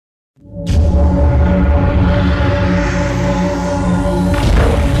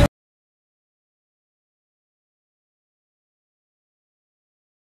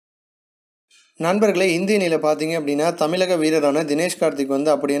நண்பர்களே, இந்திய அணியில பார்த்தீங்க அப்படின்னா, தமிழக வீரரான தினேஷ் கார்த்திக்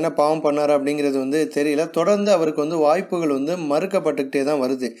அப்படி என்ன பாவம் பண்ணாரு அப்படிங்கிறது தெரியல. தொடர்ந்து அவருக்கு வாய்ப்புகள் மறுக்கப்பட்டுக்கிட்டே தான்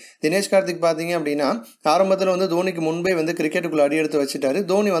வருது. தினேஷ் கார்த்திக் பார்த்தீங்க அப்படின்னா, ஆரம்பத்தில தோனிக்கு முன்பே கிரிக்கெட்டுக்குள்ள அடியெடுத்து வச்சுட்டாரு.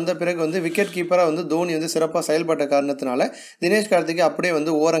 தோனி வந்த பிறகு விக்கெட் கீப்பரா தோனி சிறப்பா செயல்பட்ட காரணத்தினால தினேஷ் கார்த்திக்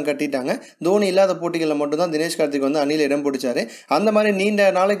அப்படியே ஓரம் கட்டிட்டாங்க. தோனி இல்லாத போட்டிகளில் மட்டும் தான் தினேஷ் கார்த்திக் அணியில இடம் பிடிச்சாரு. அந்த மாதிரி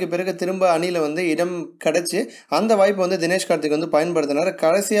நீண்ட நாளைக்கு பிறகு திரும்ப அணியில இடம் கிடைச்சு அந்த வாய்ப்பு தினேஷ் கார்த்திக் பயன்படுத்தினார்.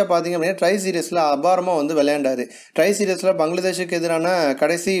 கடைசியா பார்த்தீங்க அப்படின்னா ட்ரை சீரிஸ் அபாரமா விளையாண்டாரு. ட்ரை சீரிஸ்ல பங்களாதேஷுக்கு எதிரான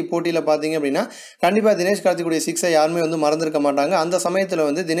கடைசி போட்டியில பாத்தீங்க அப்படின்னா கண்டிப்பா தினேஷ் கார்த்திக்குடைய சிக்ஸை யாருமே மறந்திருக்க மாட்டாங்க. அந்த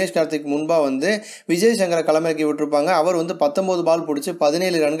சமயத்துல தினேஷ் கார்த்திக் முன்பா விஜய் சங்கரை களமிறக்கி விட்டுருப்பாங்க. அவர் 19 பால் பிடிச்சி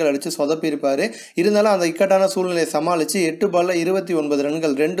 17 ரன்கள் அடிச்சு சொதப்பி இருப்பாரு. இருந்தாலும் அந்த இக்கட்டான சூழ்நிலையை சமாளிச்சு 8 பால்ல 29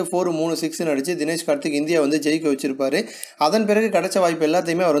 ரன்கள் 2 4 3 6 அடிச்சு தினேஷ் கார்த்திக் இந்தியா ஜெயிக்க வச்சிருப்பாரு. அதன் பிறகு கிடைச்ச வாய்ப்பு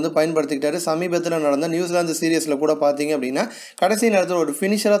எல்லாத்தையுமே அவர் பயன்படுத்திக்கிட்டாரு. சமீபத்தில் நடந்த நியூசிலாந்து சீரியஸ்ல கூட பாத்தீங்க அப்படின்னா கடைசி நேரத்தில் ஒரு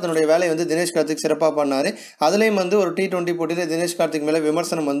பினிஷரா தன்னுடைய வேலையை தினேஷ் கார்த்திக் சிறப்பாக பண்ணாரு. அதுலேயும் ஒரு T20 போட்டியில் தினேஷ் கார்த்திக் மேலே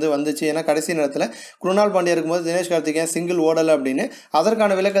விமர்சனம் வந்துச்சு. ஏன்னா கடைசி நேரத்தில் குருணால் பாண்டியா இருக்கும்போது தினேஷ் கார்த்திக் ஏன் சிங்கிள் ஓடலை அப்படின்னு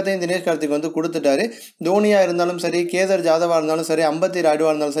அதற்கான விளக்கத்தையும் தினேஷ் கார்த்திக் கொடுத்துட்டாரு. தோனியா இருந்தாலும் சரி, கேதர் ஜாதவா இருந்தாலும் சரி, அம்பத்தி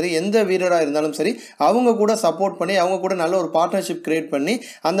ராயுடுவா இருந்தாலும் சரி, எந்த வீரராக இருந்தாலும் சரி, அவங்க கூட சப்போர்ட் பண்ணி அவங்க கூட நல்ல ஒரு பார்ட்னர்ஷிப் கிரியேட் பண்ணி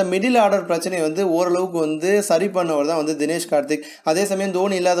அந்த மிடில் ஆர்டர் பிரச்சனையை ஓரளவுக்கு சரி பண்ணவர் தான் தினேஷ் கார்த்திக். அதே சமயம்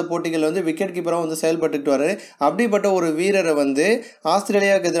தோனி இல்லாத போட்டிகள் விக்கெட் கீப்பராக செயல்பட்டு வர்றாரு. அப்படிப்பட்ட ஒரு வீரரை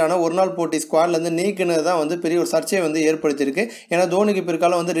ஆஸ்திரேலியாவுக்கு எதிரான ஒரு நாள் போட்டி ஸ்குவாட்ல நீக்கினது தான் பெரிய ஒரு சர்ச்சையை ஏற்படுத்தியிருக்கு. ஏன்னா தோனிக்கு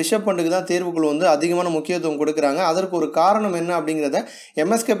பிற்காலம் ரிஷப் பண்டுக்கு தான் தேர்வுக்குள் அதிகமான முக்கியத்துவம் கொடுக்குறாங்க. அதற்கு ஒரு காரணம் என்ன அப்படிங்கிறத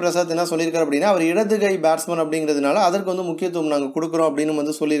MSK பிரசாத் என்ன சொல்லியிருக்காரு அப்படின்னா, அவர் இடது கை பேட்ஸ்மேன் அப்படிங்கிறதுனால அதற்கு முக்கியத்துவம் நாங்கள் கொடுக்குறோம்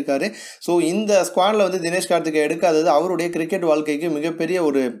அப்படின்னு சொல்லியிருக்காரு. ஸோ இந்த ஸ்குவாட்ல தினேஷ் கார்த்திகை எடுக்காதது அவருடைய கிரிக்கெட் வாழ்க்கைக்கு மிகப்பெரிய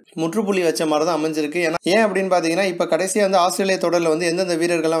ஒரு முற்றுப்புள்ளி வச்ச மாதிரி தான் அமைஞ்சிருக்கு. ஏன் அப்படின்னு பார்த்தீங்கன்னா, இப்போ கடைசியாக ஆஸ்திரேலியா தொடரில் எந்தெந்த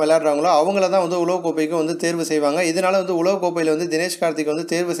வீரர்கள்லாம் விளையாடுறாங்களோ அவங்கள தான் உலகக்கோப்பைக்கு தேர்வு செய்வாங்க. இதனால உலகக்கோப்பையில் தினேஷ் கார்த்திக்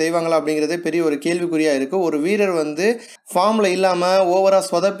தேர்வு செய்வாங்களா அப்படிங்கிறதே பெரிய ஒரு கேள்விக்குறியா இருக்கு. ஒரு வீரர் ஃபார்ம்ல இல்லாம ஓவரா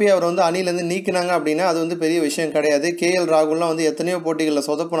சொதப்பி அவர் அணியிலிருந்து நீக்கினாங்க அப்படின்னா அது பெரிய விஷயம் கிடையாது. KL ராகுல்லாம் எத்தனையோ போட்டிகளில்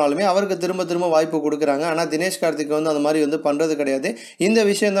சொதப்பினாலுமே அவருக்கு திரும்ப திரும்ப வாய்ப்பு கொடுக்குறாங்க. ஆனா தினேஷ் கார்த்திக் அந்த மாதிரி பண்றது கிடையாது. இந்த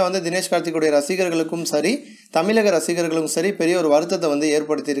விஷயம் தான் தினேஷ் கார்த்திக்குடைய ரசிகர்களுக்கும் சரி, தமிழக ரசிகர்களுக்கும் சரி பெரிய ஒரு வருத்தத்தை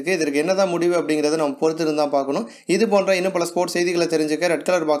ஏற்படுத்தி இருக்கு. இதற்கு என்னதான் முடிவு அப்படிங்கறத நம்ம பொறுத்திருந்து தான் பார்க்கணும். இது போன்ற இன்னும் பல ஸ்போர்ட்ஸ் செய்திகளை தெரிஞ்சுக்க ரெட்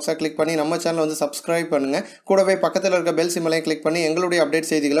கலர் பாக்ஸை கிளிக் பண்ணி நம்ம சேனல் சப்ஸ்கிரைப் பண்ணுங்க. கூடவே பக்கத்தில் இருக்க பெல் சிம்பலையும் கிளிக் பண்ணி எங்களுடைய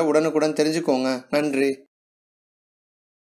அப்டேட் செய்திகளை உடனுக்குடன் தெரிஞ்சுக்கோங்க. நன்றி.